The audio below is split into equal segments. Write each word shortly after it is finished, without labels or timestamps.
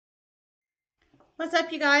What's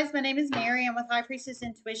up, you guys? My name is Mary. I'm with High Priestess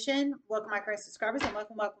Intuition. Welcome, my current subscribers, and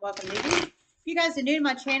welcome, newbies. If you guys are new to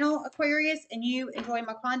my channel, Aquarius, and you enjoy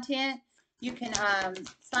my content, you can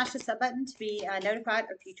slash the sub button to be notified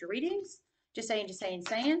of future readings. Just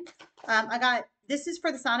saying. I got this is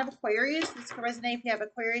for the sign of Aquarius. This can resonate if you have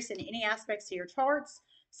Aquarius in any aspects to your charts.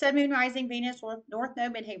 Sun, Moon, Rising, Venus, North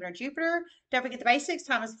Node, Midheaven, or Jupiter. Don't forget the basics.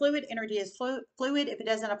 Time is fluid. Energy is fluid. If it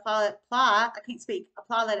doesn't apply, I can't speak.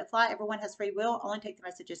 Apply, let it fly. Everyone has free will. Only take the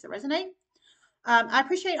messages that resonate. I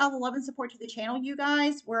appreciate all the love and support to the channel, you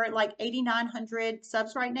guys. We're at like 8,900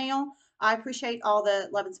 subs right now. I appreciate all the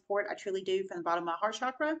love and support. I truly do from the bottom of my heart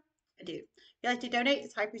chakra. I do. If you'd like to donate,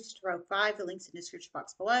 it's High Priestess Tarot 5. The link's in the description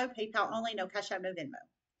box below. PayPal only, no Cash App, no Venmo.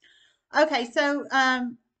 Okay, so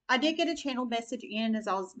I did get a channel message in as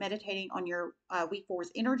I was meditating on your week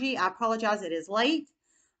four's energy. I apologize, it is late,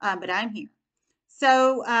 but I'm here.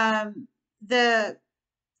 So the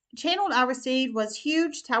channel I received was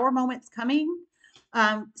huge tower moments coming.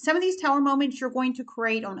 Some of these tower moments you're going to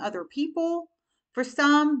create on other people. For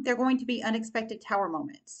some, they're going to be unexpected tower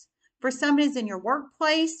moments. For some, it is in your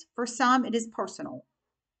workplace. For some, it is personal.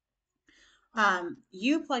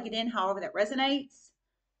 You plug it in however that resonates.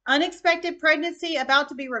 Unexpected pregnancy about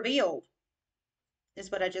to be revealed is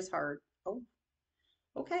what I just heard. Oh,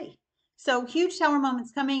 okay. So huge tower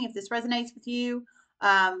moments coming if this resonates with you.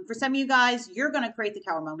 For some of you guys, you're going to create the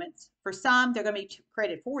tower moments. For some, they're going to be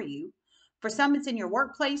created for you. For some, it's in your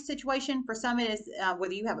workplace situation. For some, it is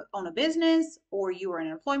whether you own a business or you are in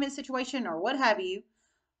an employment situation or what have you.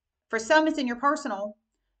 For some, it's in your personal,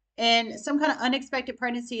 and some kind of unexpected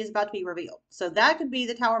pregnancy is about to be revealed. So that could be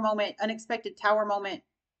the tower moment, unexpected tower moment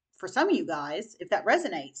for some of you guys, if that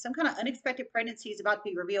resonates. Some kind of unexpected pregnancy is about to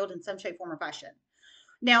be revealed in some shape, form, or fashion.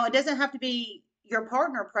 Now, it doesn't have to be your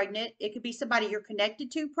partner pregnant. It could be somebody you're connected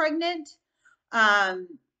to pregnant. Um,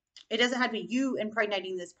 it doesn't have to be you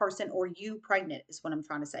impregnating this person or you pregnant is what I'm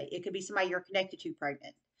trying to say. It could be somebody you're connected to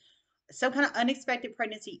pregnant. Some kind of unexpected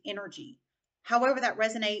pregnancy energy. However that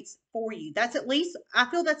resonates for you. I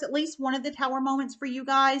feel that's at least one of the tower moments for you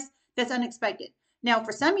guys that's unexpected. Now,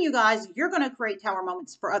 for some of you guys, you're going to create tower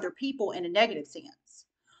moments for other people in a negative sense.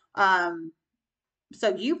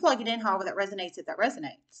 So you plug it in however that resonates if that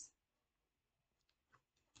resonates.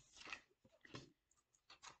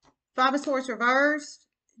 Five of Swords reversed,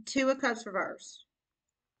 Two of Cups reversed.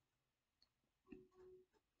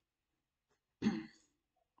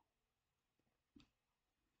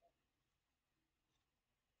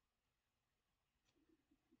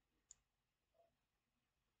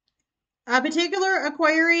 A particular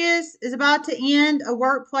Aquarius is about to end a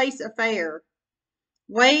workplace affair.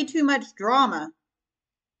 Way too much drama.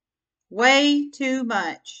 Way too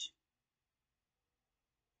much.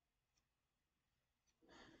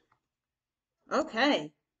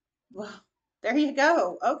 Okay. Well, there you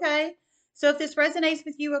go. Okay. So if this resonates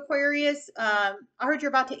with you, Aquarius, I heard you're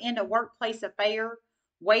about to end a workplace affair.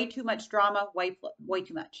 Way too much drama. Way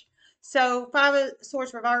too much. So Five of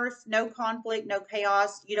Swords reverse. No conflict. No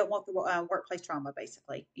chaos. You don't want the workplace drama.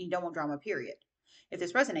 Basically, you don't want drama. Period. If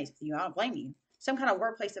this resonates with you, I don't blame you. Some kind of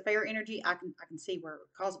workplace affair energy. I can see where it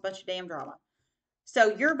causes a bunch of damn drama.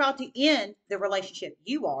 So you're about to end the relationship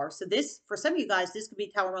you are. So this, for some of you guys, this could be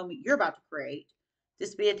a tower moment you're about to create.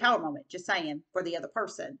 This would be a tower moment, just saying, for the other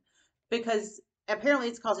person. Because apparently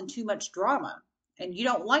it's causing too much drama. And you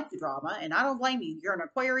don't like the drama. And I don't blame you. You're an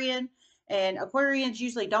Aquarian. And Aquarians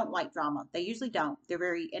usually don't like drama. They usually don't. They're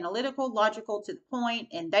very analytical, logical, to the point,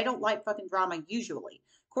 and they don't like fucking drama usually.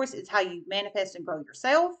 Of course, it's how you manifest and grow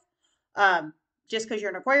yourself. Just because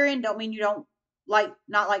you're an Aquarian don't mean you don't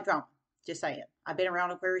not like drama. Just saying. I've been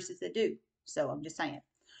around Aquariuses that do. So I'm just saying.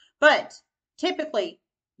 But typically,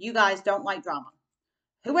 you guys don't like drama.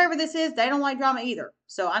 Whoever this is, they don't like drama either.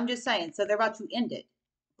 So I'm just saying. So they're about to end it.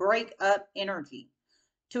 Break up energy.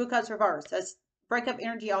 Two of Cups reverse. That's break up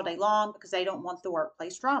energy all day long because they don't want the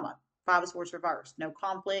workplace drama. Five of Swords reverse. No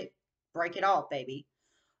conflict. Break it off, baby.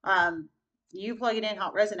 You plug it in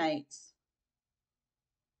how it resonates.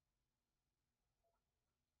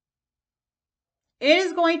 It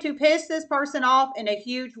is going to piss this person off in a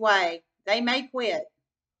huge way. They may quit.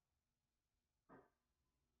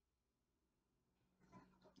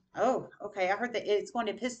 Oh, okay. I heard that it's going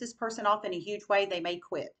to piss this person off in a huge way. They may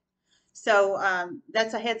quit. So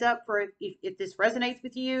that's a heads up for if this resonates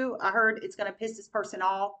with you. I heard it's going to piss this person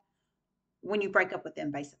off when you break up with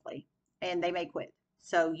them, basically, and they may quit.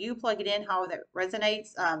 So you plug it in how that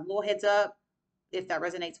resonates. Little heads up if that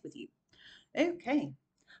resonates with you. Okay.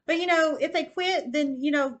 But if they quit, then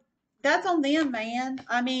that's on them, man.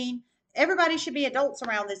 I mean, everybody should be adults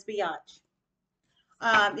around this biatch.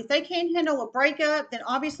 If they can't handle a breakup, then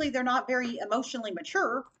obviously they're not very emotionally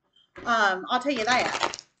mature. I'll tell you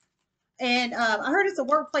that. And I heard it's a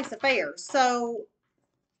workplace affair. So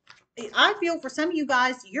I feel for some of you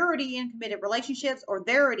guys, you're already in committed relationships or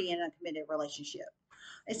they're already in a committed relationship.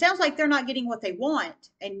 It sounds like they're not getting what they want,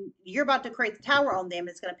 and you're about to create the tower on them.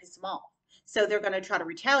 It's going to piss them off. So they're going to try to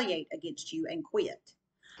retaliate against you and quit.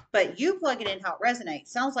 But you plug it in how it resonates.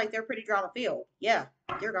 Sounds like they're pretty drama filled. Yeah,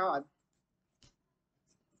 dear God.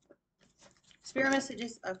 Spirit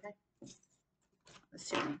messages. Okay. Let's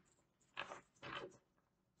see.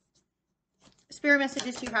 Spirit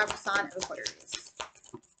messages you have for sign of Aquarius.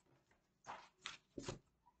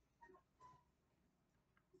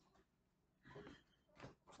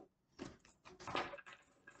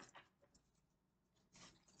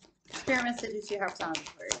 Spirit messages you have for sign of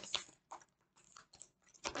Aquarius.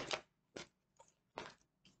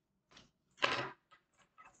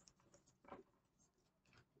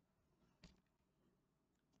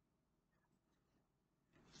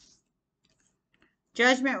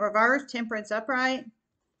 Judgment reversed, temperance upright.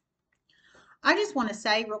 I just want to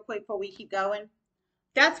say real quick before we keep going,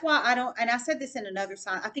 that's why I don't, and I said this in another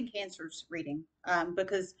sign, I think Cancer's reading,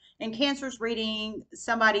 because in Cancer's reading,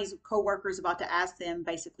 somebody's coworker is about to ask them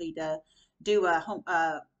basically to do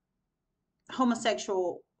a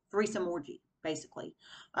homosexual threesome orgy, basically.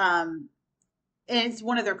 And it's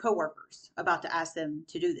one of their coworkers about to ask them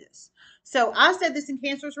to do this. So I said this in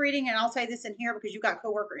Cancer's reading, and I'll say this in here because you got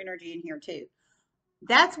coworker energy in here too.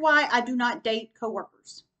 That's why I do not date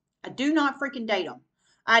coworkers. I do not freaking date them.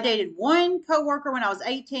 I dated one coworker when I was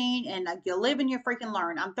 18, and you live and you freaking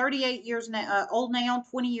learn. I'm 38 years old now,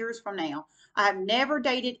 20 years from now. I have never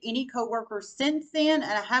dated any coworkers since then,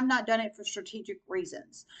 and I have not done it for strategic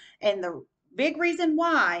reasons. And the big reason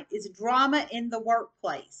why is drama in the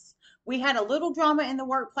workplace. We had a little drama in the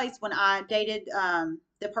workplace when I dated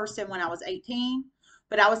the person when I was 18,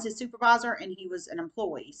 but I was his supervisor and he was an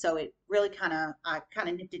employee. So it really I kind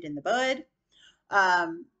of nipped it in the bud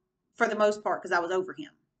for the most part because I was over him.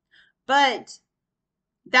 But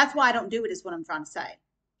that's why I don't do it, is what I'm trying to say.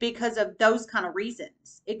 Because of those kind of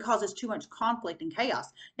reasons, it causes too much conflict and chaos.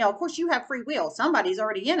 Now, of course, you have free will. Somebody's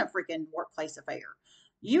already in a freaking workplace affair.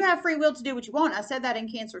 You have free will to do what you want. I said that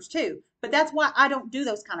in Cancers too. But that's why I don't do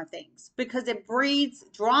those kind of things, because it breeds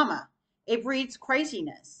drama. It breeds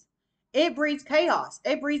craziness. It breeds chaos.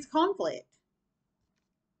 It breeds conflict.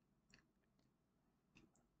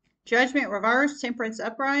 Judgment reversed, temperance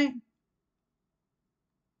upright.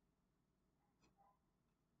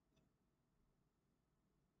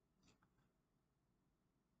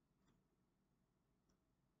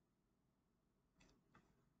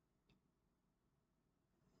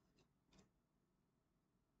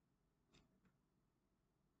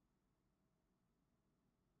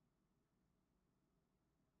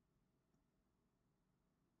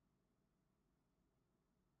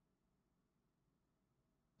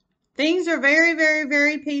 Things are very, very,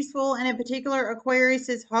 very peaceful, and in particular,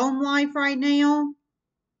 Aquarius's home life right now.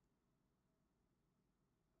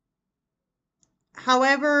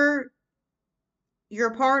 However,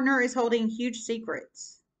 your partner is holding huge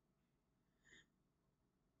secrets.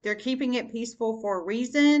 They're keeping it peaceful for a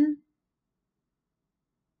reason.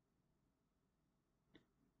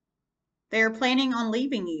 They are planning on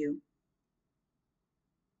leaving you.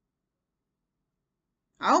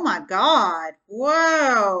 Oh my God.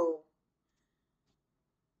 Whoa.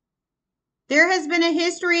 There has been a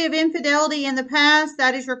history of infidelity in the past.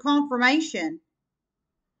 That is your confirmation.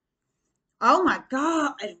 Oh my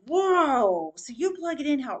God. Whoa. So you plug it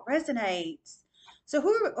in how it resonates. So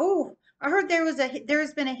I heard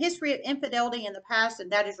there's been a history of infidelity in the past,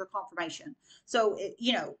 and that is your confirmation. So,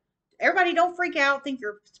 everybody don't freak out, think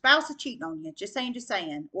your spouse is cheating on you. Just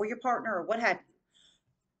saying, or your partner or what have you.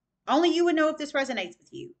 Only you would know if this resonates with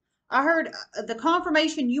you. I heard the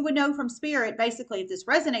confirmation you would know from spirit, basically, if this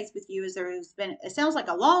resonates with you, is it sounds like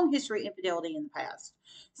a long history of infidelity in the past.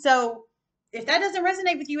 So if that doesn't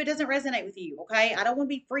resonate with you, it doesn't resonate with you. Okay. I don't want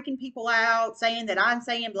to be freaking people out saying that I'm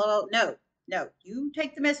saying blah, blah. No. You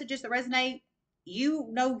take the messages that resonate. You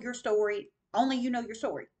know your story. Only you know your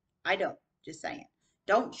story. I don't. Just saying.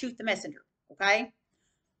 Don't shoot the messenger. Okay.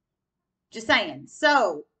 Just saying.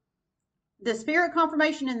 So the spirit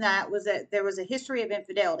confirmation in that was that there was a history of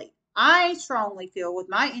infidelity. I strongly feel with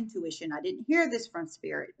my intuition, I didn't hear this from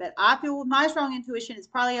spirit, but I feel with my strong intuition, it's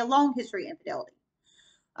probably a long history of infidelity.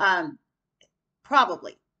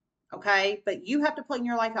 Probably. Okay. But you have to play in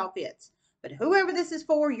your life how it fits. But whoever this is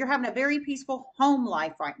for, you're having a very peaceful home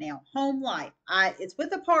life right now. Home life. It's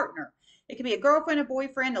with a partner. It can be a girlfriend, a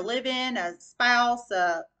boyfriend, a live-in, a spouse,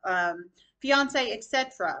 a fiance,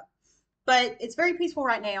 etc. But it's very peaceful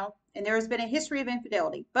right now, and there has been a history of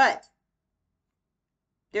infidelity. But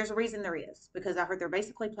there's a reason there is, because I heard they're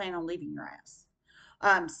basically planning on leaving your ass.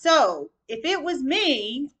 So if it was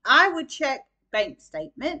me, I would check bank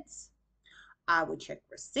statements. I would check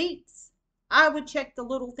receipts. I would check the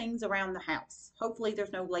little things around the house. Hopefully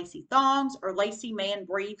there's no lacy thongs or lacy man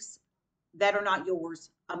briefs that are not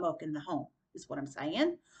yours amuck in the home, is what I'm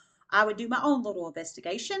saying. I would do my own little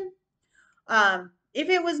investigation. If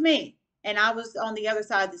it was me and I was on the other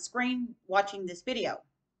side of the screen watching this video,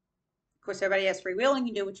 of course, everybody has free will and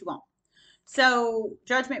you do what you want. So,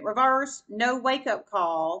 judgment reverse, no wake up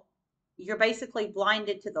call. You're basically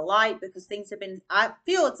blinded to the light because things have been, I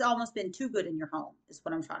feel it's almost been too good in your home, is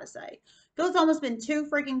what I'm trying to say. I feel it's almost been too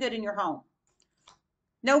freaking good in your home.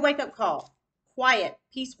 No wake up call. Quiet,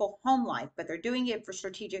 peaceful home life, but they're doing it for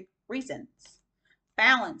strategic reasons.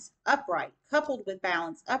 Balance, upright, coupled with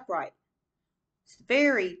balance, upright. It's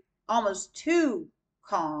very, almost too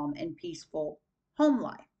calm and peaceful home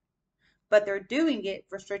life, but they're doing it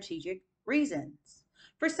for strategic reasons.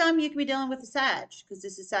 For some, you could be dealing with a Sag because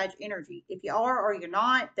this is Sag energy. If you are or you're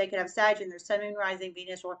not, they could have Sag in their Sun, Moon, Rising,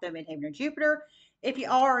 Venus, Ortho, Midheaven, or Jupiter. If you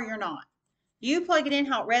are or you're not, you plug it in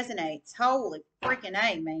how it resonates. Holy freaking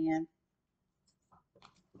A, man.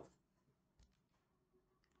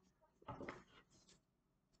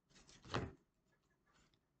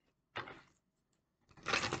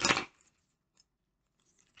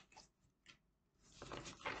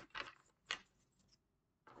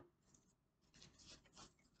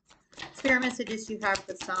 Spirit messages you have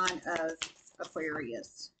the sign of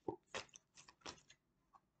Aquarius.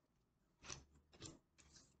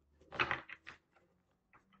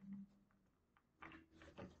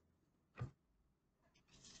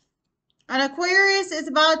 An Aquarius is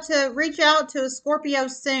about to reach out to a Scorpio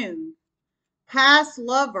soon. Past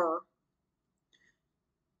lover.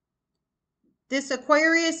 This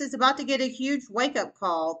Aquarius is about to get a huge wake-up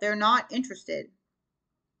call. They're not interested.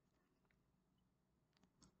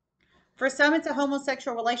 For some, it's a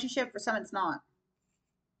homosexual relationship. For some, it's not.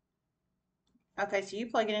 Okay, so you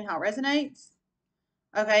plug it in how it resonates.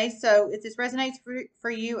 Okay, so if this resonates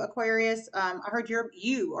for you, Aquarius, I heard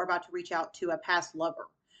you are about to reach out to a past lover,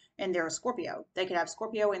 and they're a Scorpio. They could have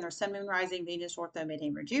Scorpio in their Sun, Moon, Rising, Venus, Ortho,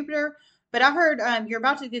 Midheaven, or Jupiter. But I heard you're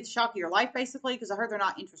about to get the shock of your life, basically, because I heard they're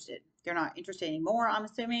not interested. They're not interested anymore, I'm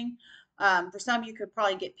assuming. For some, you could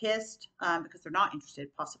probably get pissed because they're not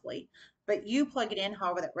interested, possibly. But you plug it in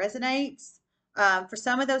however that resonates. For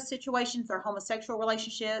some of those situations, they're homosexual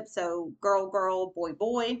relationships, so girl, girl, boy,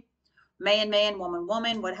 boy, man, man, woman,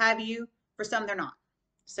 woman, what have you. For some, they're not.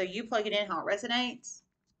 So you plug it in how it resonates.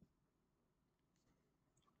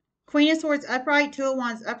 Queen of Swords upright, Two of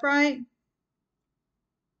Wands upright.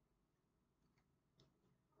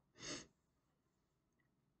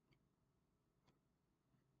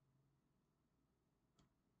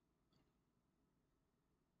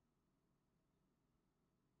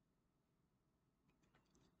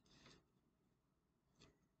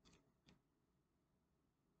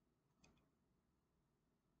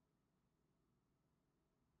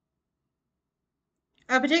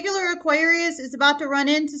 A particular Aquarius is about to run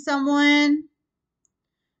into someone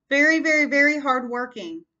very, very, very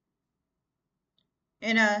hardworking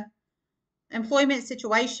in a employment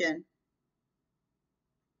situation.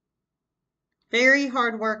 Very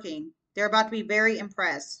hardworking. They're about to be very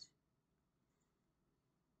impressed.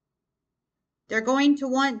 They're going to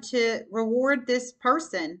want to reward this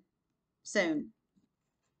person soon.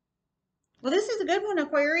 Well, this is a good one,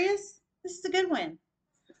 Aquarius. This is a good one.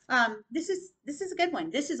 This is a good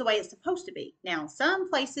one. This is the way it's supposed to be. Now, some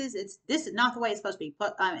places this is not the way it's supposed to be.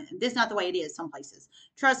 But this is not the way it is. Some places,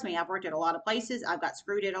 trust me, I've worked at a lot of places. I've got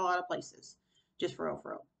screwed at a lot of places, just for real,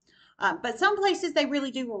 for real. But some places they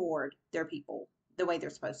really do reward their people the way they're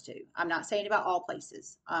supposed to. I'm not saying about all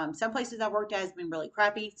places. Some places I've worked at has been really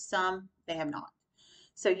crappy. Some they have not.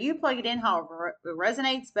 So you plug it in however it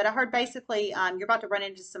resonates. But I heard basically you're about to run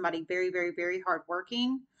into somebody very, very, very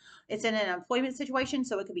hardworking. It's in an employment situation,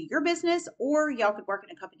 so it could be your business or y'all could work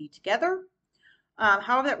in a company together.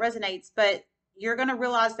 However that resonates, but you're going to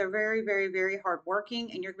realize they're very, very, very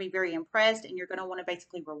hardworking, and you're going to be very impressed, and you're going to want to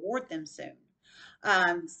basically reward them soon.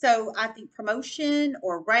 So I think promotion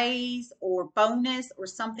or raise or bonus or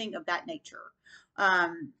something of that nature.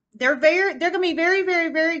 They're going to be very,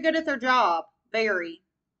 very, very good at their job. Very.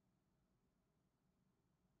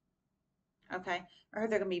 Okay. I heard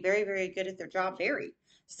they're going to be very, very good at their job. Very.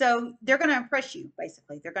 So they're going to impress you,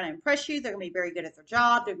 basically. They're going to impress you. They're going to be very good at their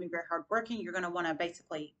job. They're going to be very hardworking. You're going to want to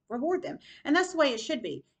basically reward them. And that's the way it should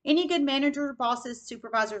be. Any good manager, bosses,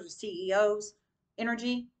 supervisors, or CEOs,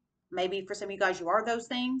 energy, maybe for some of you guys, you are those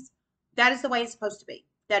things. That is the way it's supposed to be.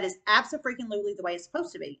 That is absolutely the way it's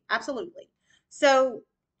supposed to be. Absolutely. So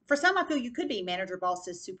for some, I feel you could be manager,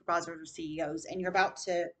 bosses, supervisors, or CEOs, and you're about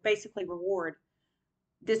to basically reward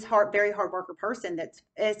this very hard worker person that's,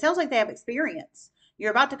 it sounds like they have experience.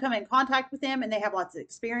 You're about to come in contact with them and they have lots of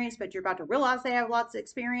experience, but you're about to realize they have lots of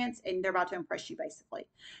experience and they're about to impress you basically.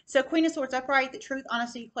 So Queen of Swords upright, the truth,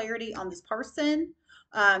 honesty, clarity on this person,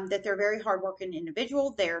 that they're a very hardworking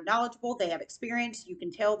individual. They're knowledgeable. They have experience. You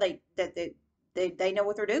can tell they know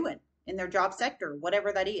what they're doing in their job sector,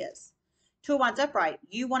 whatever that is. Two of Wands upright,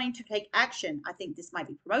 you wanting to take action. I think this might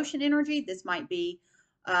be promotion energy. This might be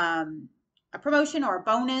um, a promotion or a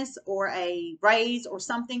bonus or a raise or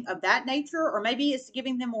something of that nature, or maybe it's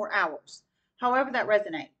giving them more hours. However that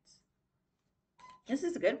resonates. This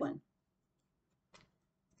is a good one.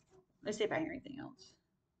 Let's see if I hear anything else.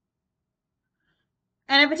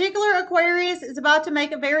 And a particular Aquarius is about to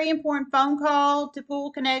make a very important phone call to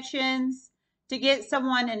pull connections to get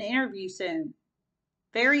someone an interview soon.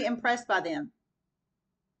 Very impressed by them.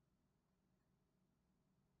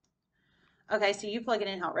 Okay, so you plug it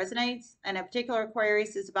in how it resonates. And a particular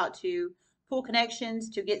Aquarius is about to pull connections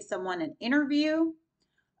to get someone an interview.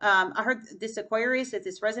 I heard this Aquarius, if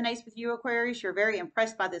this resonates with you, Aquarius, you're very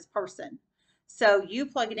impressed by this person. So you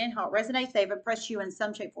plug it in how it resonates. They've impressed you in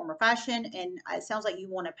some shape, form, or fashion. And it sounds like you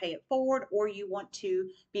want to pay it forward or you want to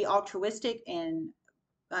be altruistic and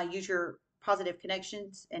use your positive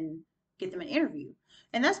connections and get them an interview.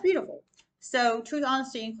 And that's beautiful. So truth,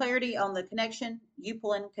 honesty, and clarity on the connection. You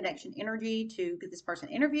pull in connection energy to get this person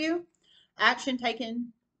an interview. Action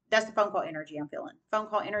taken. That's the phone call energy I'm feeling. Phone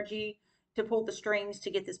call energy to pull the strings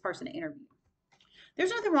to get this person an interview. There's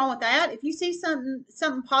nothing wrong with that. If you see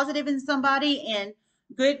something positive in somebody and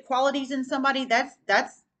good qualities in somebody, that's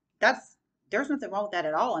there's nothing wrong with that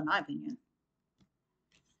at all, in my opinion.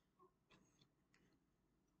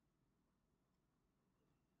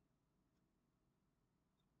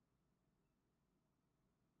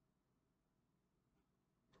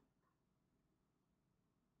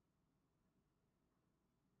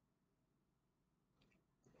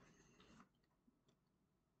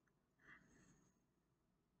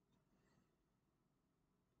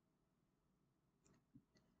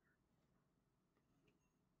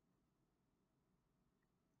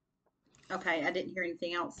 Okay, I didn't hear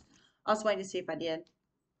anything else. I was waiting to see if I did.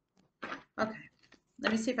 Okay,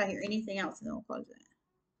 let me see if I hear anything else and then we'll close it.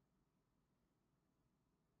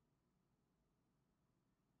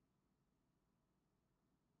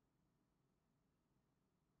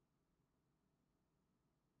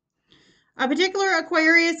 A particular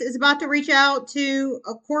Aquarius is about to reach out to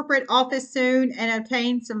a corporate office soon and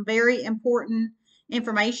obtain some very important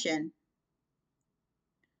information.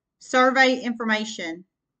 Survey information.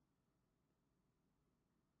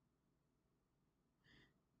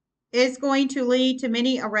 It's going to lead to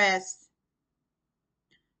many arrests,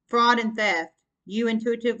 fraud, and theft. You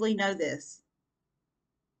intuitively know this.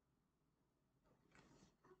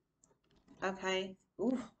 Okay.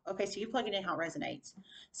 Ooh, okay, so you plug it in how it resonates.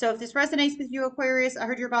 So if this resonates with you, Aquarius, I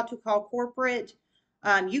heard you're about to call corporate.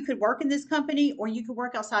 You could work in this company or you could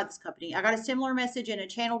work outside this company. I got a similar message in a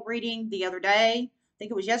channel reading the other day. I think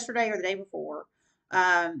it was yesterday or the day before.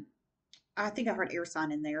 Um, I think I heard air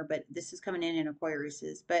sign in there, but this is coming in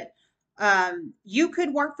Aquarius's. But you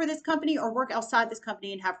could work for this company or work outside this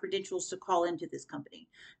company and have credentials to call into this company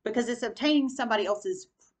because it's obtaining somebody else's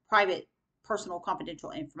private, personal,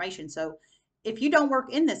 confidential information. So if you don't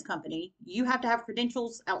work in this company, you have to have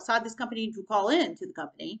credentials outside this company to call in to the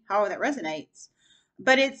company, however that resonates.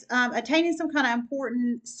 But it's attaining some kind of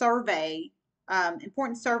important survey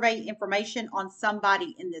information on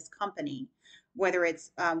somebody in this company, whether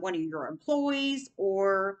it's one of your employees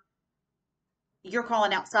or you're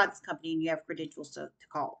calling outside this company and you have credentials to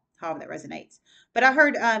call, however that resonates. But I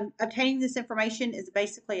heard obtaining this information is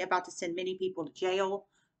basically about to send many people to jail,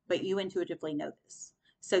 but you intuitively know this.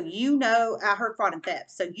 So you know, I heard fraud and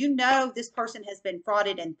theft. So you know this person has been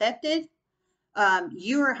frauded and thefted.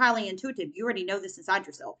 You are highly intuitive. You already know this inside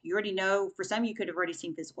yourself. You already know, for some, you could have already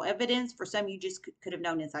seen physical evidence. For some, you just could have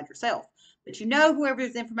known inside yourself. But you know,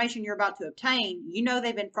 whoever's information you're about to obtain, you know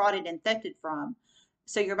they've been frauded and thefted from.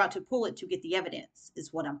 So you're about to pull it to get the evidence,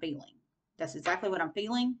 is what I'm feeling. That's exactly what I'm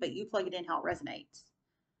feeling, but you plug it in how it resonates.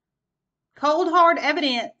 Cold, hard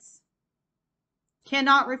evidence.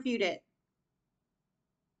 Cannot refute it.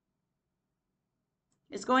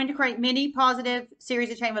 It's going to create many positive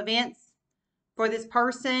series of chain events for this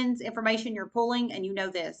person's information you're pulling, and you know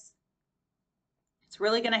this. It's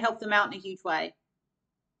really going to help them out in a huge way.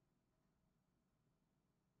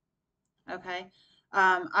 Okay.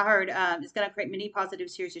 I heard it's going to create many positive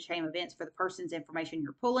series of chain events for the person's information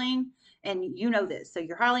you're pulling. And you know this. So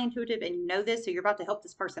you're highly intuitive and you know this. So you're about to help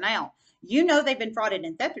this person out. You know they've been frauded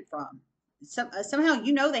and thefted from. Somehow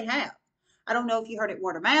you know they have. I don't know if you heard it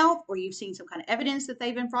word of mouth or you've seen some kind of evidence that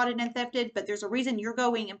they've been frauded and thefted, but there's a reason you're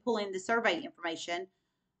going and pulling the survey information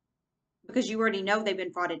because you already know they've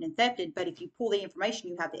been frauded and thefted. But if you pull the information,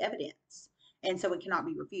 you have the evidence. And so it cannot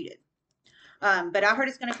be refuted. But I heard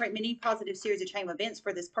it's going to create many positive series of chain events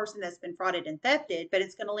for this person that's been frauded and thefted, but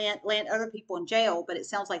it's going to land other people in jail, but it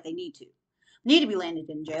sounds like they need to be landed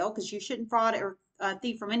in jail because you shouldn't fraud or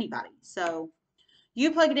thief from anybody. So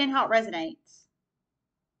you plug it in how it resonates.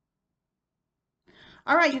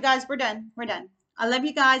 All right, you guys, we're done. We're done. I love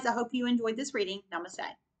you guys. I hope you enjoyed this reading. Namaste.